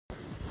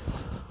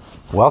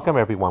Welcome,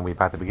 everyone. We're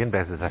about to begin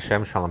Bezos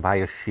Hashem Shalom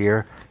Bayis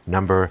Shir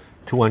number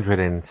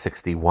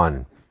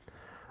 261.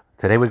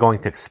 Today we're going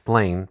to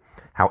explain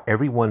how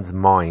everyone's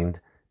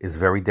mind is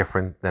very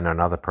different than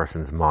another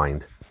person's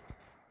mind.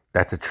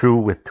 That's true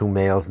with two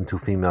males and two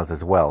females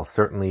as well.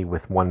 Certainly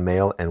with one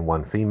male and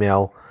one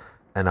female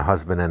and a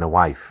husband and a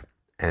wife.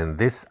 And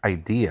this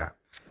idea,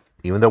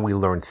 even though we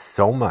learned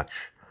so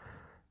much,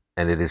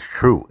 and it is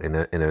true in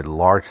a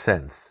large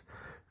sense,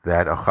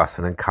 that a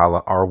chassan and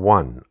kala are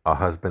one, a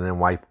husband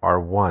and wife are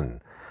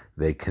one.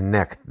 They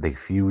connect, they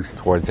fuse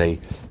towards a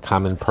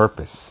common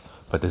purpose,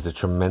 but there's a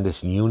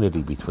tremendous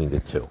unity between the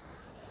two.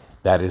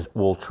 That is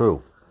all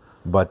true.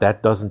 But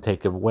that doesn't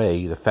take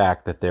away the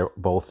fact that they're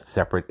both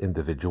separate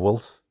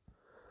individuals,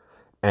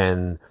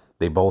 and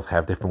they both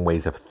have different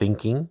ways of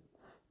thinking.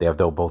 They have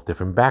both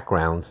different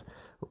backgrounds,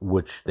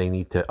 which they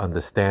need to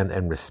understand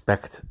and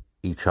respect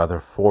each other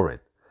for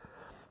it.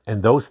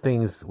 And those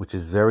things, which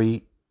is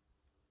very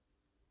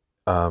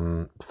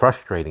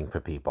frustrating for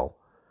people,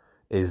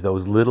 is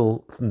those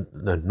little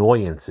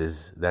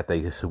annoyances that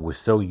they were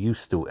so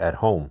used to at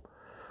home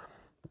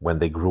when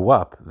they grew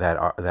up,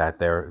 that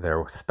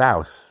their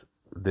spouse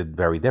did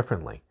very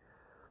differently.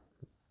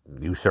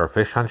 You serve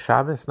fish on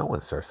Shabbos? No one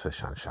serves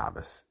fish on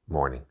Shabbos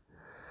morning.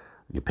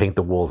 You paint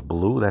the walls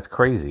blue? That's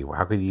crazy.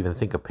 How could you even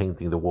think of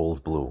painting the walls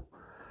blue?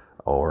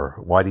 Or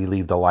why do you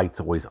leave the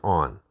lights always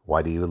on?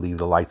 Why do you leave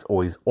the lights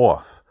always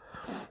off?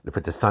 If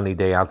it's a sunny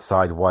day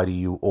outside, why do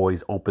you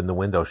always open the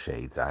window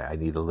shades? I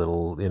need a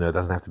little, it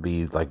doesn't have to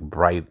be like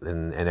bright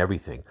and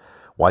everything.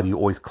 Why do you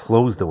always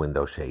close the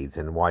window shades,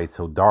 and why it's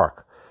so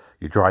dark?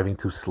 You're driving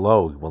too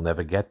slow. We'll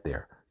never get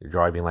there. You're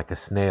driving like a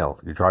snail.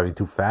 You're driving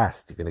too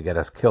fast. You're going to get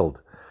us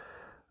killed.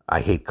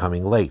 I hate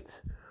coming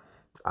late.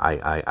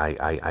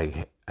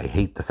 I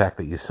hate the fact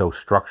that you're so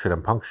structured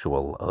and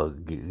punctual.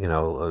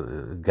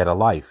 Get a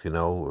life,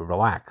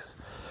 relax.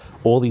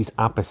 All these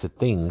opposite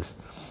things,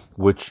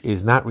 which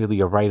is not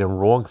really a right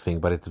and wrong thing,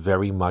 but it's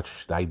very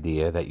much the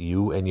idea that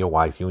you and your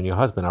wife, you and your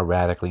husband are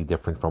radically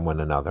different from one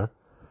another,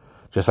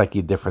 just like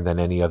you're different than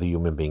any other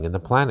human being in the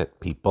planet.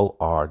 People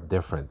are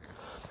different.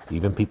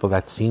 Even people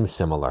that seem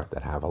similar,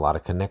 that have a lot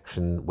of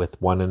connection with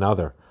one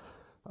another.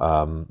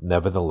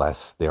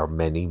 Nevertheless, there are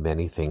many,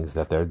 many things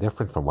that they're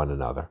different from one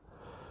another.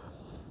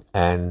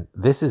 And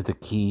this is the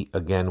key,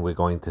 again, we're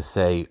going to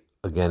say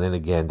again and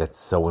again, that's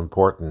so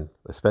important,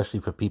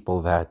 especially for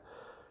people that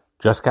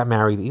just got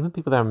married, even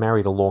people that are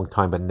married a long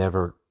time but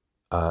never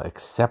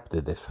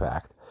accepted this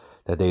fact,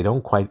 that they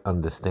don't quite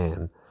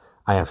understand.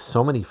 I have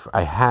so many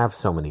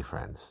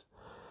friends.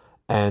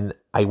 And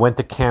I went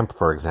to camp,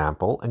 for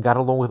example, and got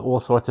along with all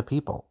sorts of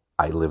people.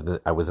 I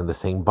was in the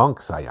same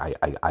bunks.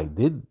 I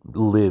did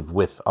live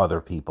with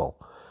other people.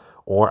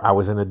 Or I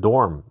was in a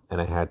dorm and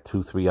I had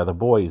 2-3 other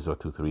boys or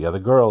 2-3 other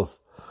girls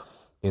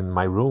in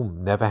my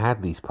room. Never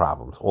had these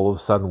problems. All of a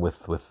sudden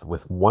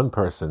with one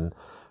person,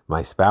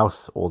 my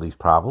spouse, all these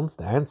problems.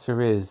 The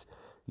answer is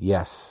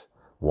yes.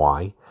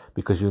 Why?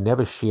 Because you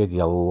never shared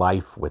your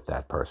life with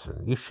that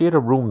person. You shared a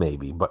room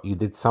maybe, but you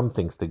did some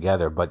things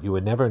together, but you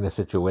were never in a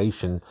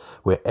situation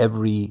where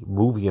every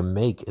move you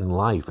make in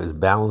life is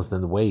balanced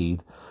and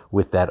weighed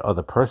with that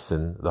other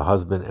person, the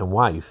husband and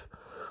wife,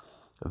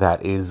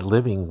 that is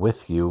living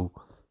with you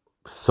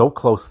so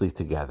closely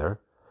together,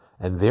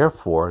 and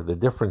therefore the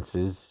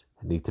differences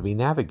need to be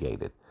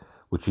navigated,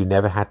 which you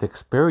never had to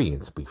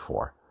experience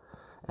before.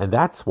 And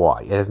that's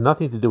why. It has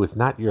nothing to do, it's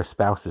not your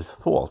spouse's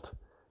fault.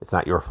 It's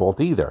not your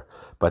fault either.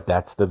 But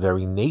that's the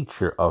very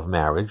nature of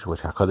marriage, which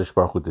HaKadosh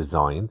Baruch Hu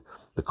designed,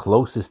 the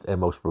closest and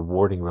most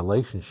rewarding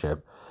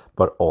relationship,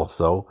 but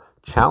also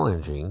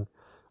challenging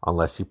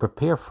unless you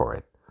prepare for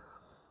it.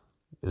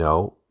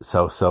 So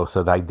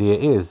the idea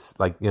is,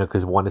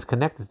 because one is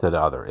connected to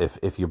the other.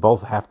 If you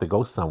both have to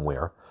go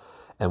somewhere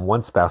and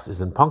one spouse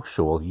isn't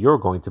punctual, you're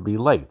going to be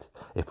late.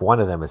 If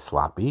one of them is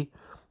sloppy,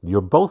 you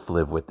both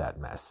live with that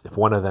mess. If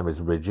one of them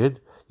is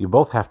rigid, you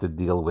both have to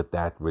deal with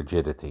that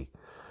rigidity.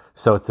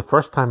 So it's the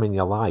first time in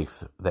your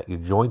life that you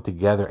join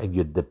together and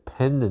you're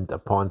dependent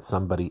upon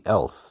somebody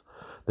else.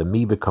 The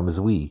me becomes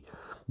we,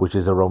 which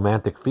is a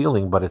romantic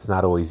feeling, but it's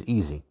not always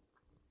easy.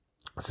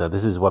 So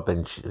this is what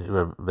Ben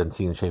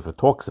Zion Schaefer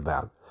talks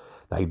about.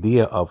 The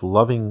idea of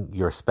loving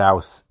your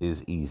spouse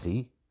is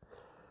easy,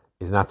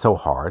 is not so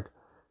hard,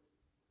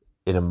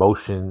 in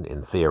emotion,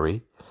 in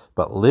theory,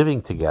 but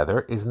living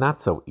together is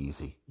not so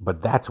easy.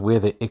 But that's where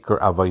the Iker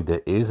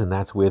Avodah is, and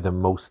that's where the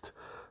most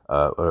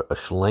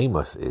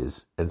shleimus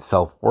is, and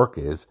self-work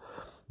is,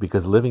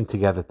 because living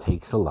together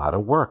takes a lot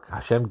of work.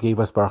 Hashem gave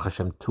us, Baruch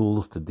Hashem,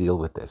 tools to deal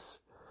with this.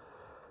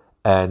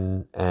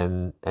 And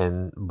it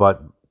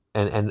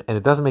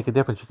doesn't make a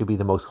difference. You could be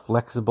the most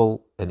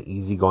flexible and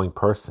easygoing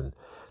person.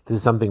 This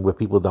is something where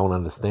people don't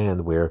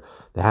understand, where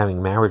they're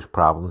having marriage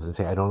problems and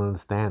say, I don't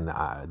understand.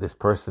 This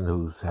person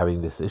who's having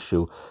this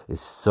issue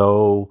is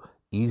so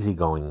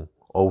easygoing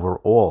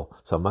overall,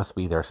 so it must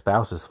be their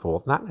spouse's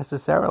fault. Not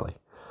necessarily.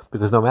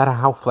 Because no matter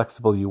how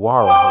flexible you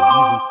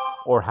are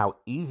or how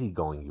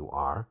easygoing you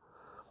are,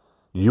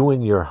 you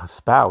and your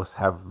spouse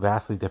have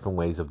vastly different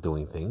ways of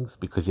doing things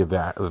because you're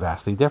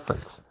vastly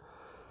different.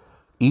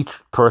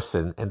 Each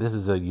person, and this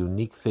is a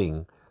unique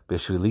thing,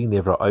 B'shvili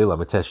nivra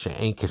olam. It says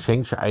she'ein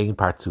kashen she'ein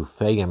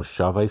partzufeim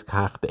shaves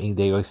kach de'ein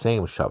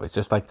de'oseim shaves.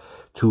 Just like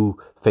two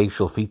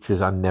facial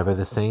features are never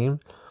the same,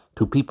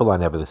 two people are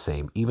never the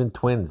same. Even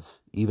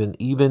twins, even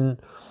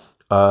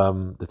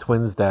the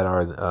twins that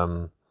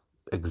are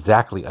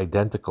exactly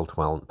identical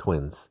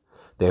twins,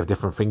 they have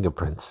different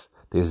fingerprints.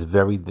 There's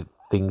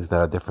things that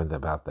are different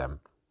about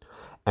them.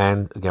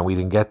 And again, we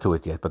didn't get to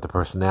it yet, but the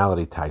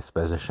personality types,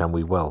 Bez Hashem,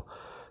 we will.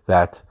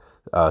 That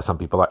some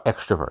people are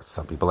extroverts,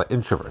 some people are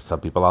introverts, some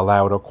people are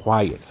loud or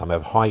quiet, some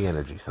have high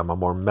energy, some are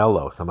more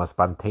mellow, some are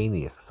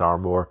spontaneous, some are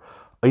more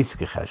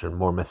oiskichesh,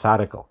 more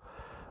methodical.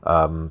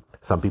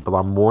 Some people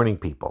are morning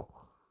people.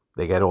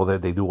 They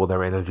do all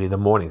their energy in the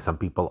morning. Some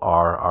people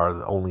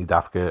are only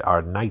dafka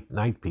are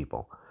night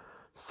people.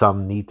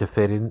 Some need to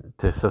fit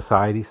into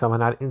society. Some are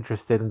not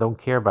interested and don't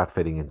care about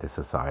fitting into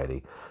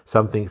society.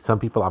 Some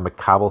people are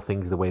makabel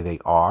things the way they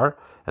are,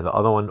 and the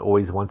other one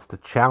always wants to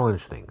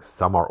challenge things.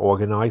 Some are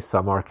organized,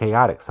 some are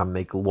chaotic. Some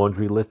make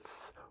laundry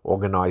lists,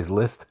 organized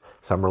lists.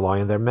 Some rely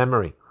on their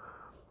memory.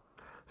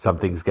 Some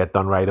things get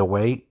done right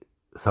away.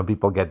 Some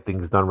people get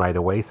things done right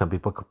away. Some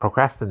people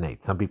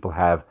procrastinate. Some people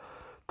have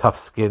tough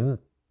skin,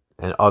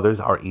 and others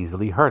are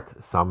easily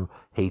hurt. Some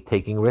hate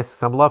taking risks.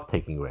 Some love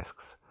taking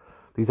risks.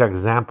 These are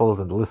examples,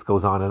 and the list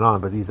goes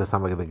on, but these are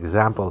some of the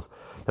examples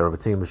that Rabbi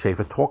Tzimra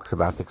Schaefer talks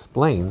about to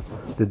explain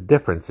the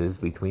differences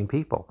between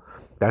people.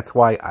 That's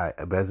why,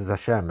 Be'ez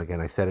Hashem,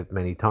 again, I said it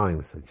many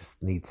times, I just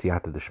need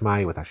siyata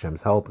d'shmai with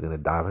Hashem's help. I'm going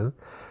to daven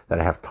that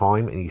I have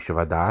time in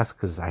Yeshiva Das,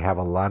 because I have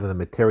a lot of the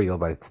material,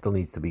 but it still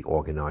needs to be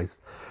organized,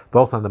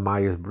 both on the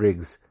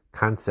Myers-Briggs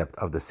concept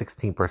of the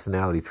 16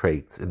 personality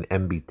traits in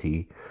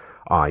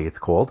MBTI, it's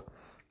called,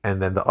 and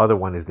then the other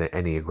one is the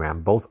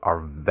Enneagram. Both are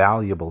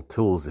valuable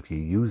tools if you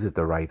use it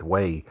the right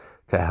way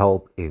to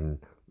help in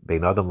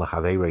Bein Adam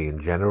L'Chaveirei in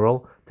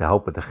general, to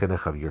help with the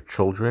chinuch of your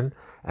children,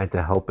 and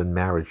to help in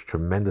marriage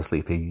tremendously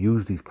if you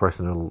use these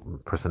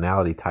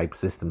personality type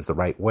systems the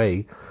right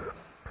way,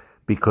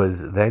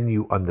 because then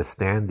you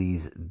understand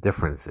these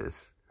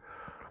differences.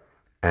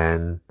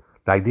 And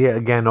the idea,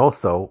 again,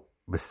 also,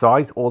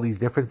 besides all these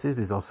differences,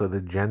 is also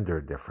the gender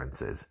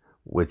differences,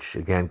 which,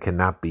 again,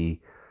 cannot be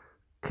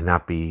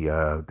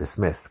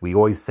dismissed. We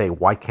always say,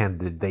 why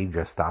can't they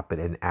just stop it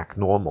and act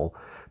normal?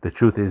 The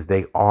truth is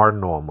they are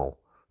normal.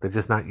 They're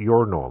just not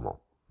your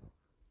normal.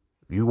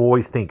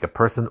 A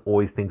person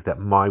always thinks that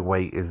my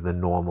way is the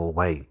normal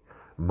way.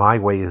 My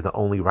way is the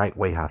only right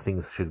way how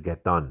things should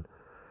get done.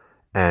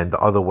 And the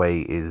other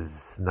way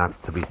is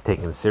not to be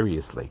taken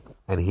seriously.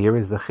 And here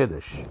is the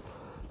chiddush.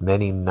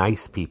 Many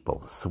nice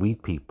people,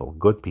 sweet people,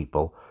 good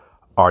people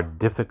are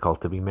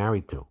difficult to be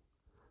married to,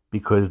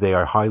 because they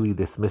are highly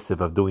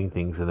dismissive of doing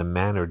things in a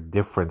manner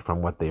different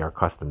from what they are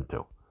accustomed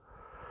to.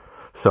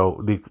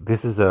 So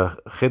this is a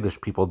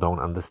chiddush people don't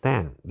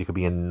understand. You could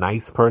be a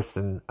nice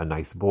person, a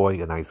nice boy,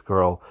 a nice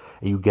girl,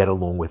 and you get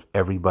along with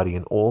everybody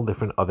in all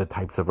different other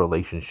types of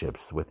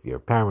relationships, with your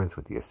parents,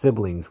 with your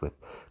siblings, with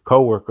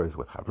coworkers,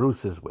 with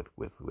chavrusas,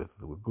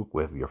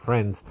 with your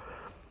friends.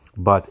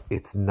 But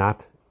it's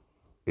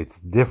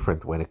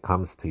different when it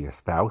comes to your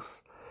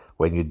spouse,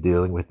 when you're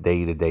dealing with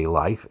day-to-day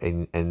life,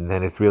 and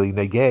then it's really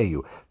negay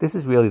you. This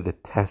is really the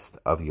test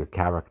of your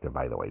character,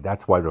 by the way.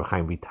 That's why Reb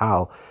Chaim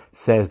Vital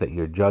says that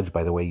you're judged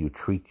by the way you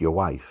treat your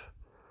wife,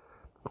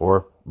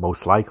 or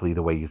most likely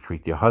the way you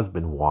treat your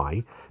husband.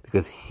 Why?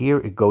 Because here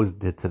it goes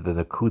to the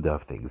nakuda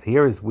of things.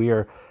 Here is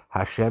where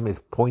Hashem is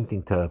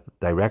pointing to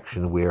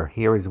direction, where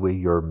here is where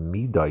your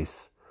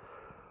midos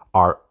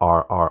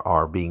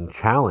are being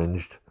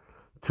challenged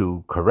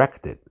to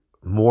correct it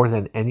more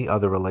than any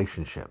other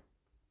relationship.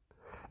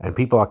 And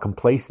people are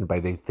complacent by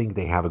they think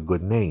they have a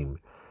good name,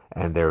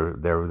 and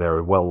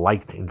they're well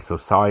liked in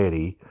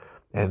society,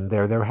 and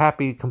they're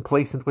happy,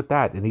 complacent with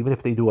that. And even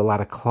if they do a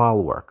lot of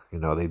klal work,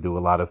 they do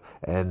a lot of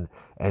and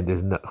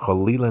there's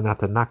cholila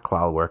not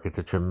klal work. It's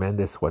a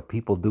tremendous, what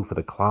people do for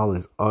the klal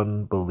is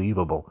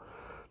unbelievable.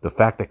 The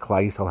fact that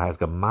Klal Yisrael has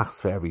gemachs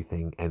for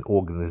everything and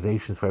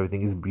organizations for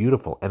everything is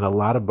beautiful. And a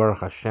lot of Baruch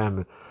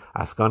Hashem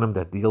askanim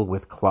that deal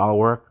with klal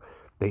work,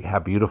 they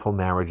have beautiful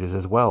marriages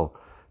as well.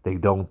 It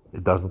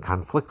doesn't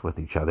conflict with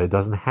each other. It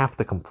doesn't have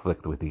to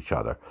conflict with each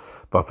other.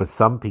 But for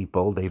some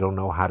people, they don't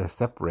know how to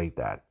separate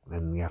that.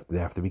 And they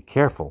have to be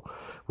careful.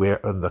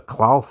 Where on the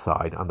klal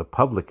side, on the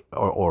public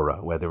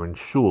aura, whether in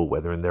shul,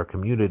 whether in their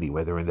community,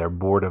 whether in their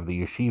board of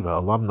the yeshiva,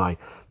 alumni,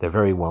 they're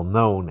very well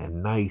known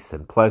and nice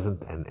and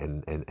pleasant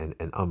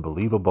and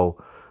unbelievable,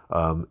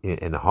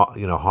 and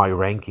high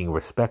ranking,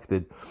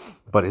 respected.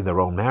 But in their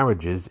own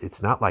marriages,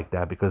 it's not like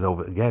that,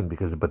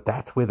 but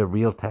that's where the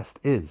real test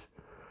is.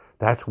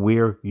 That's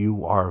where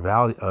you are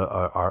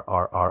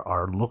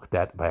looked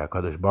at by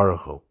HaKadosh Baruch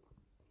Hu.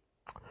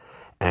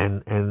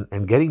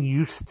 And getting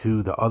used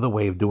to the other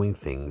way of doing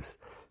things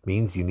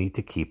means you need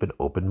to keep an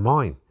open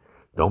mind.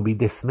 Don't be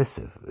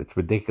dismissive. It's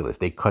ridiculous.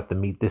 They cut the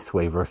meat this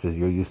way versus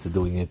you're used to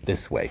doing it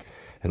this way.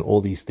 And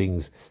all these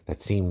things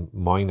that seem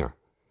minor.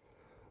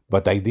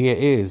 But the idea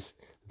is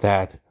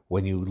that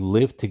when you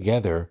live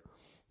together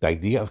The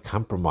idea of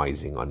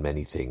compromising on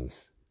many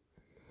things.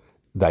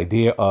 The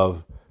idea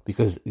of,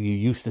 because you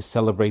used to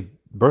celebrate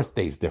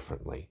birthdays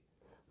differently.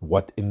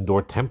 What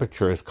indoor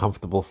temperature is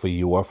comfortable for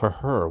you or for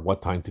her?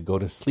 What time to go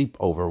to sleep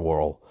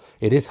overall?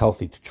 It is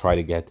healthy to try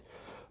to get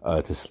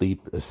to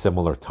sleep a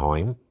similar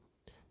time.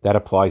 That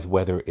applies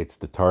whether it's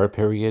the Torah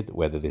period,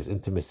 whether there's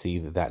intimacy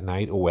that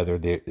night, or whether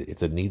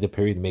it's a neither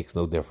period. Makes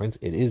no difference.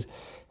 It is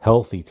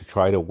healthy to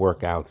try to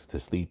work out to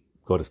sleep,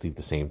 go to sleep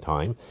the same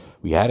time.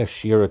 We had a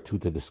shir or two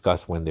to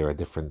discuss when there are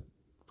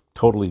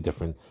totally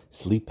different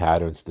sleep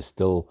patterns to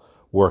still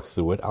work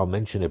through it. I'll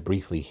mention it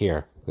briefly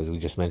here because we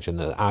just mentioned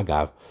that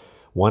Agav.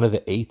 One of the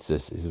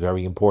eitzes is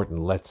very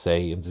important. Let's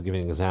say, I'm just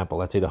giving an example.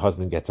 Let's say the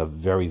husband gets up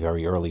very,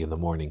 very early in the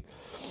morning.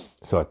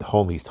 So at the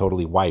home, he's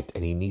totally wiped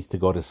and he needs to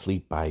go to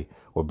sleep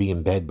or be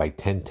in bed by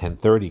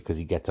 10:30 because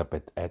he gets up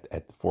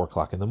at 4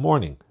 o'clock in the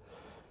morning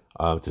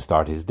to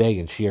start his day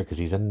and shir because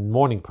he's a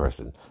morning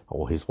person.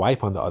 Or his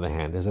wife, on the other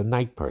hand, is a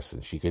night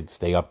person. She could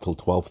stay up till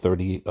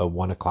 12:30,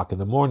 1 o'clock in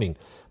the morning,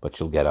 but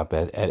she'll get up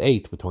at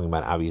 8. We're talking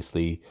about,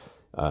 obviously,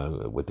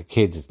 with the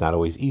kids, it's not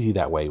always easy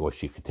that way. Or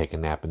she could take a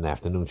nap in the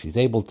afternoon. She's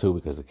able to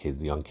because the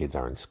young kids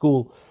are in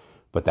school,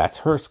 but that's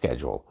her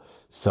schedule.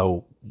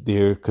 So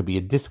there could be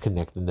a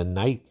disconnect in the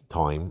night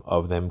time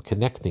of them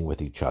connecting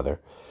with each other.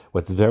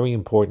 What's very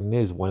important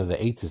is one of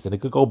the eights, and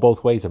it could go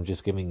both ways. I'm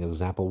just giving an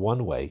example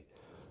one way,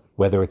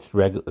 whether it's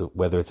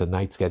a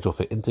night schedule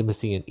for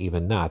intimacy and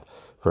even not.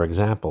 For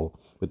example,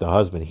 with the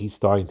husband, he's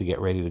starting to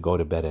get ready to go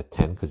to bed at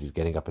 10 because he's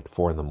getting up at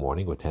 4 in the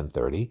morning or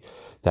 10:30.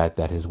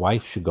 That his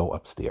wife should go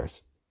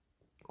upstairs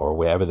or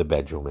wherever the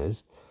bedroom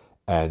is,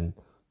 and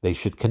they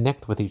should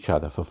connect with each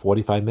other for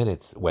 45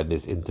 minutes. When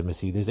there's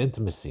intimacy, there's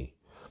intimacy.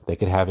 They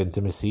could have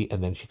intimacy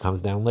and then she comes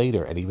down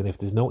later. And even if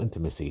there's no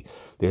intimacy,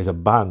 there's a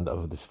bond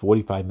of this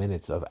 45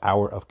 minutes of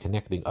hour of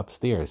connecting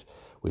upstairs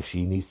where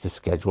she needs to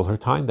schedule her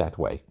time that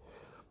way.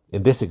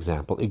 In this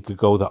example, it could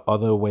go the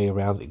other way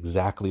around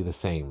exactly the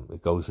same.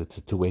 It's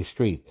a two-way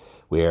street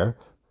where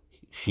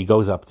she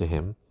goes up to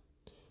him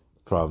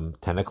from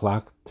 10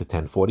 o'clock to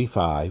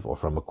 10:45 or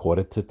from a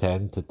quarter to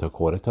 10 to a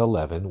quarter to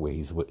 11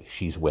 where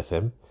she's with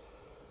him.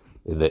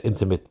 In the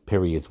intimate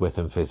periods with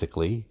him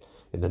physically,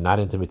 in the not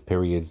intimate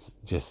periods,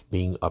 just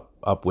being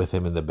up with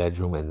him in the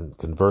bedroom and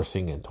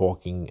conversing and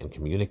talking and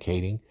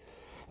communicating.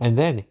 And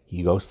then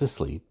he goes to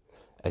sleep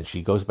and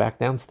she goes back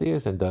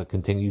downstairs and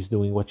continues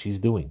doing what she's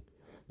doing.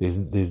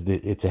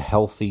 It's a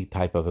healthy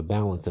type of a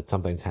balance that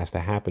sometimes has to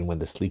happen when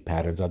the sleep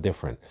patterns are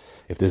different.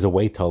 If there's a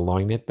way to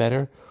align it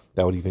better,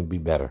 that would even be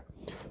better.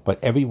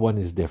 But everyone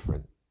is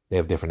different. They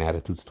have different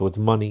attitudes towards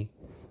money,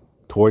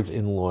 towards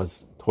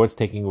in-laws, towards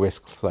taking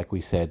risks, like we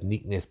said,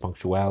 neatness,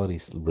 punctuality,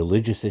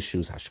 religious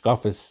issues,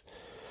 hashkafas,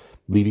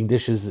 leaving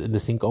dishes in the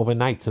sink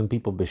overnight. Some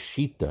people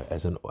beshita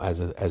as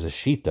a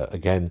shita.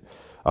 Again,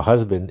 a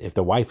husband, if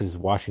the wife is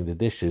washing the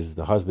dishes,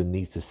 the husband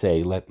needs to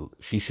say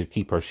she should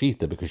keep her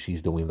shita because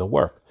she's doing the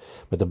work.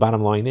 But the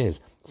bottom line is,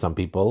 some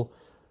people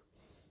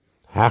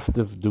have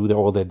to do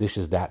all their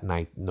dishes that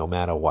night, no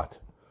matter what.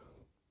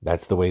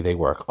 That's the way they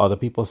work. Other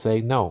people say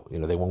no,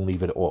 they won't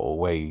leave it all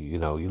away. You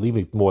leave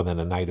it more than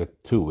a night or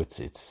two.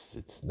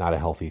 It's not a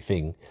healthy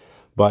thing.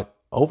 But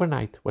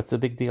overnight, what's the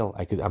big deal?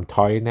 I'm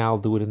tired now, I'll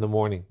do it in the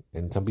morning.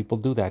 And some people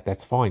do that.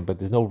 That's fine, but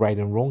there's no right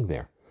and wrong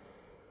there.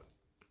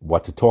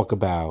 What to talk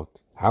about,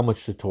 how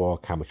much to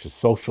talk, how much to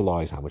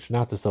socialize, how much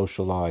not to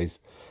socialize,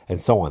 and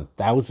so on.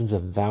 Thousands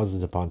and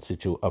thousands upon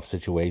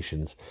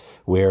situations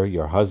where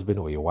your husband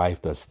or your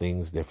wife does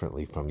things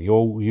differently from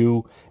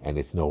you, and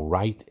it's no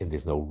right and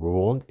there's no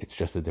wrong. It's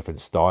just a different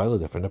style, a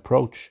different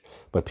approach.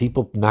 But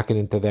people knock it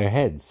into their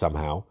heads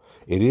somehow.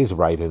 It is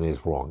right and it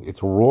is wrong.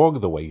 It's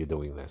wrong the way you're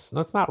doing this.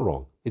 No, it's not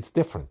wrong. It's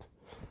different.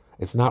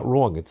 It's not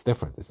wrong. It's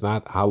different. It's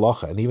not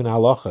halacha. And even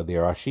halacha,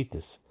 there are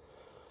shittas.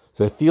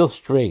 So it feels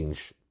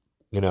strange,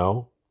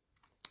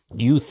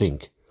 You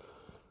think,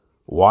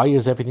 why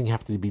does everything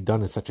have to be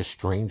done in such a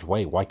strange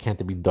way? Why can't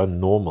it be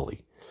done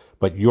normally?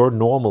 But your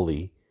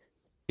normally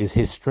is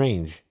his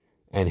strange,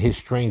 and his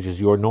strange is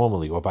your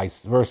normally, or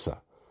vice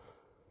versa.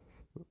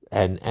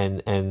 And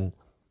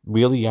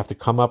really, you have to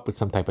come up with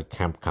some type of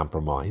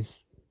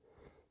compromise.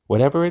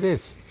 Whatever it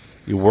is,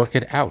 you work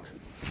it out,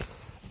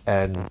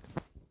 and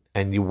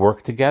you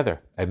work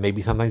together. And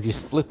maybe sometimes you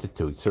split the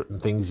two.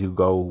 Certain things you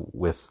go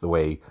with the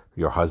way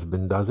your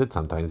husband does it.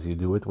 Sometimes you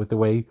do it with the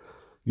way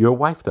your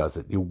wife does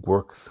it. You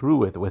work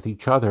through it with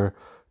each other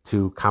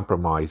to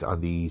compromise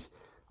on these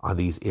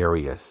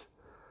areas.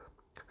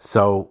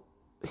 So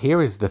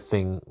here is the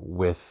thing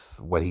with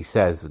what he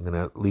says. I'm going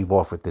to leave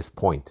off at this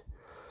point.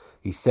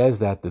 He says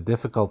that the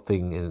difficult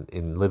thing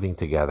in living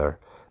together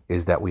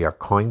is that we are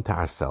kind to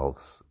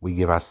ourselves. We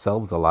give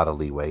ourselves a lot of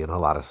leeway and a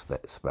lot of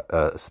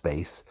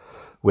space.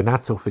 We're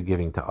not so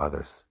forgiving to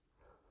others.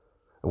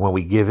 And when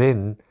we give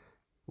in,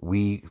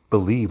 we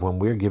believe when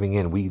we're giving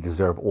in, we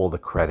deserve all the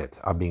credit.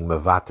 I'm being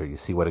mevater. You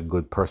see what a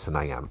good person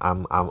I am.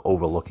 I'm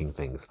overlooking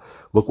things.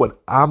 Look what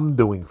I'm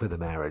doing for the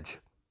marriage.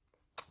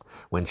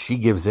 When she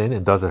gives in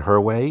and does it her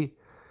way,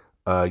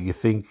 you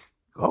think,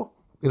 oh,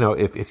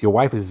 if your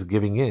wife is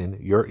giving in,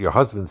 your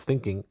husband's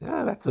thinking,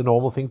 that's a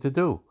normal thing to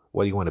do.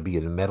 What do you want to be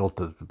in the middle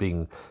to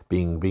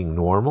being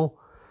normal?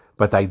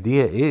 But the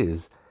idea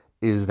is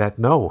that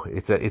no,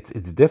 it's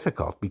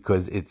difficult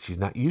because she's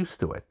not used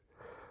to it.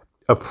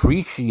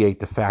 Appreciate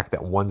the fact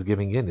that one's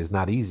giving in is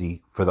not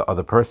easy for the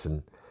other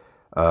person,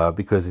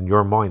 because in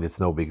your mind it's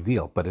no big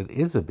deal, but it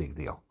is a big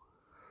deal.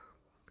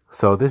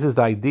 So this is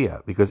the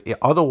idea, because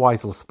otherwise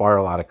it'll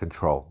spiral out of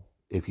control.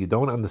 If you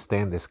don't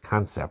understand this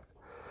concept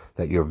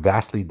that you're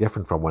vastly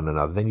different from one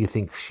another, then you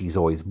think she's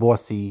always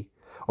bossy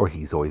or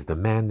he's always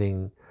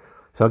demanding.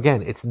 So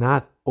again, it's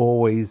not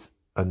always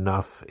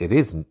enough. It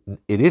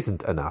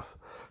isn't enough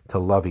to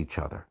love each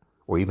other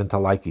or even to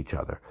like each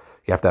other.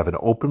 You have to have an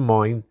open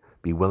mind,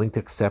 be willing to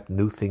accept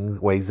new things,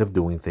 ways of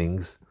doing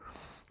things.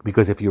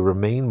 Because if you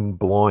remain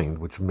blind,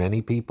 which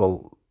many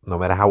people, no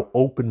matter how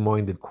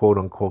open-minded, quote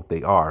unquote,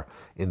 they are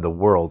in the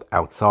world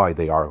outside,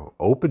 they are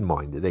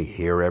open-minded. They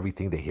hear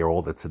everything. They hear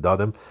all the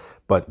tzaddim.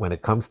 But when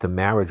it comes to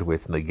marriage, where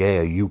it's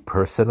negea, you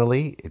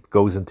personally, it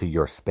goes into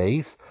your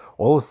space.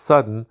 All of a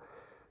sudden,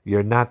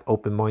 you're not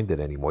open-minded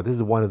anymore. This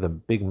is one of the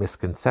big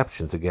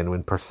misconceptions. Again,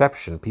 when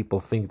perception,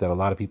 people think that a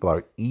lot of people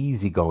are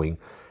easygoing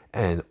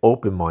and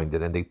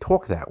open-minded, and they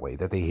talk that way,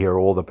 that they hear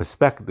all the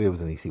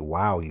perspectives and they see,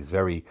 wow, he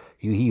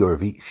or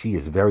she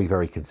is very,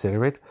 very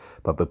considerate.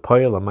 But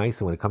b'poel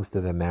hamaisa, when it comes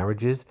to their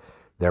marriages,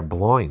 they're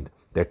blind.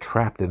 They're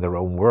trapped in their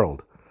own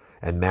world.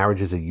 And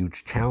marriage is a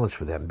huge challenge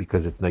for them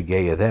because it's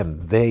negea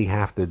them. They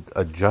have to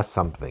adjust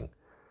something.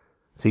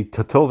 See,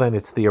 till then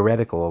it's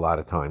theoretical a lot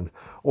of times,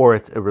 or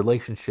it's a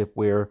relationship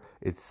where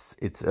it's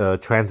a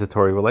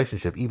transitory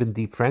relationship, even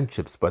deep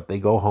friendships, but they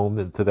go home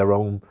into their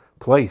own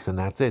place and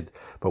that's it.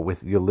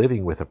 But you're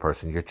living with a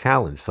person, you're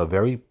challenged. So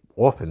very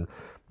often,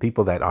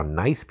 people that are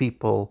nice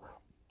people,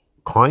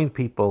 kind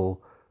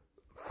people,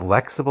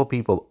 flexible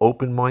people,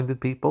 open-minded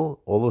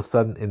people, all of a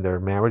sudden in their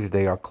marriage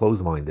they are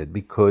closed-minded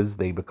because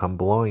they become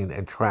blind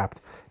and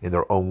trapped in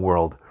their own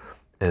world.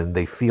 And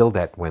they feel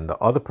that when the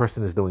other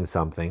person is doing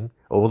something,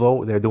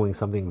 although they're doing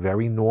something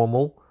very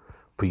normal,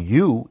 for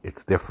you,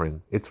 it's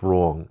different, it's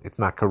wrong, it's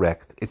not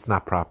correct, it's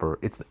not proper,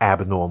 it's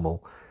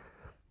abnormal,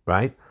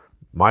 right?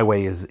 My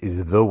way is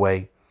the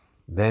way.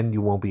 Then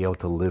you won't be able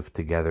to live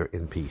together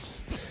in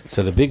peace.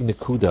 So the big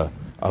nekuda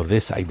of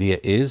this idea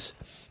is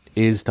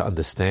to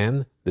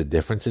understand the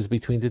differences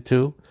between the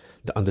two,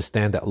 to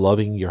understand that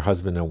loving your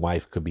husband and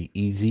wife could be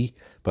easy,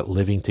 but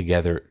living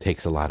together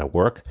takes a lot of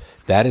work.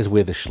 That is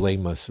where the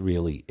shleimus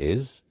really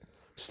is.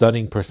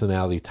 Studying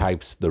personality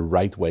types the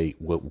right way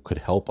could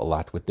help a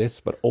lot with this,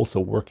 but also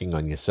working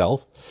on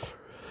yourself,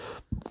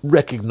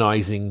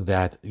 recognizing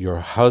that your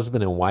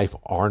husband and wife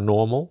are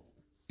normal.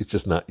 It's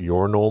just not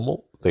your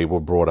normal. They were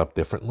brought up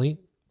differently.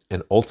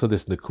 And also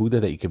this nakuda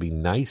that you can be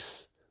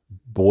nice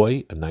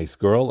boy, a nice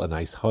girl, a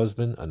nice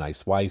husband, a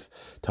nice wife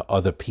to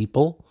other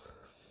people.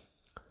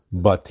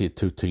 But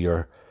to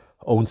your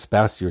own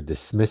spouse, you're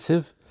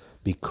dismissive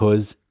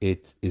because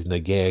it is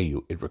negea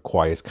you. It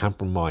requires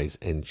compromise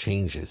and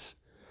changes.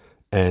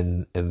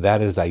 And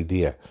that is the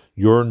idea.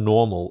 Your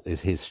normal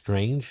is his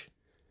strange,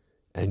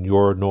 and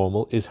your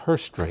normal is her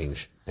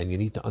strange. And you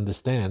need to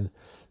understand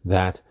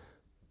that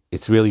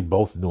it's really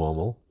both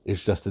normal.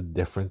 It's just a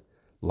different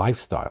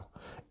lifestyle.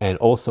 And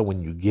also when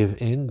you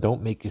give in,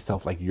 don't make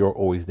yourself like you're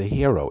always the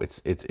hero.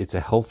 It's a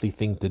healthy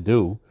thing to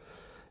do.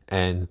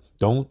 And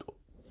don't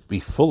be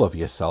full of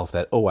yourself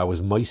that, I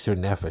was Meiser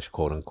Nefesh,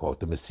 quote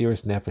unquote, the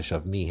Mesiris Nefesh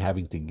of me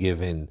having to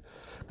give in.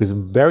 Because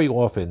very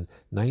often,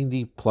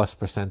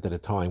 90+% of the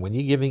time, when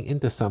you're giving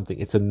into something,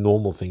 it's a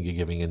normal thing you're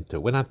giving into.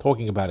 We're not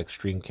talking about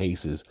extreme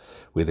cases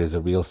where there's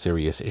a real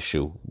serious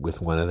issue with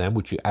one of them,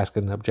 which you ask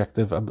an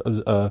objective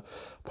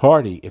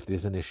party. If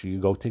there's an issue, you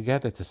go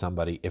together to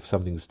somebody if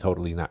something's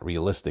totally not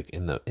realistic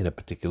in a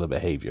particular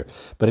behavior.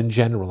 But in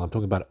general, I'm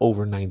talking about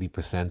over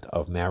 90%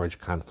 of marriage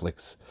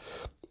conflicts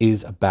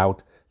is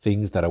about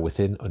things that are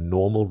within a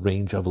normal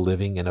range of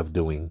living and of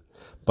doing.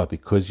 But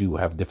because you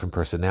have different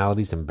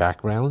personalities and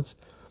backgrounds,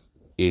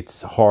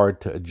 it's hard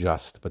to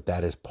adjust. But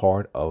that is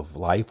part of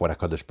life, what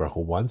HaKadosh Baruch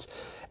Hu wants.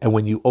 And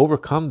when you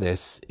overcome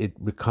this,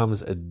 it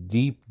becomes a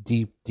deep,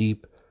 deep,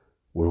 deep,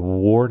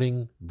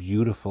 rewarding,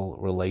 beautiful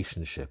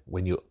relationship.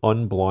 When you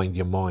unblind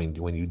your mind,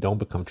 when you don't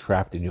become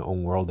trapped in your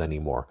own world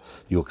anymore,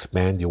 you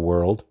expand your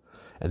world.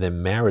 And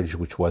then marriage,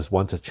 which was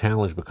once a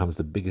challenge, becomes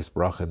the biggest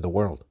bracha in the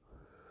world.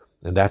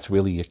 And that's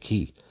really your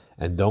key.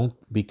 And don't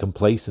be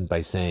complacent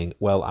by saying,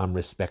 well, I'm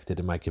respected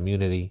in my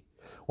community,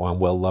 or I'm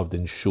well loved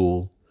in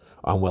shul,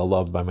 or I'm well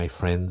loved by my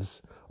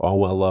friends, or I'm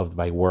well loved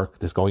by work.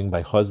 This going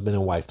by husband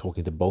and wife,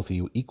 talking to both of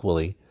you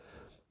equally.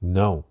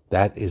 No,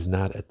 that is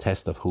not a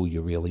test of who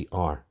you really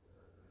are.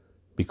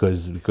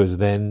 Because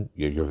then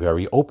you're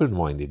very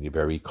open-minded, you're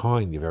very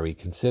kind, you're very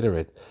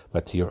considerate.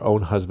 But to your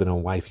own husband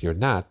and wife, you're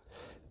not.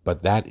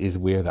 But that is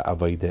where the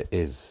avodah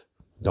is.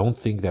 Don't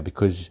think that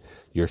because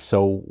you're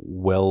so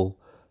well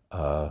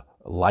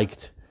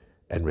liked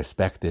and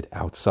respected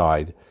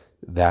outside,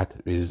 that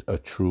is a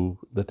true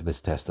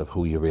litmus test of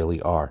who you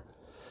really are.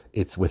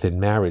 It's within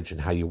marriage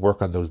and how you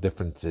work on those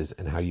differences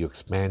and how you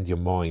expand your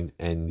mind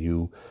and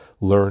you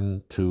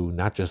learn to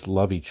not just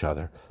love each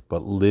other,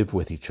 but live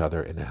with each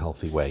other in a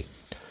healthy way.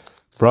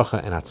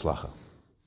 Bracha and Atzlacha.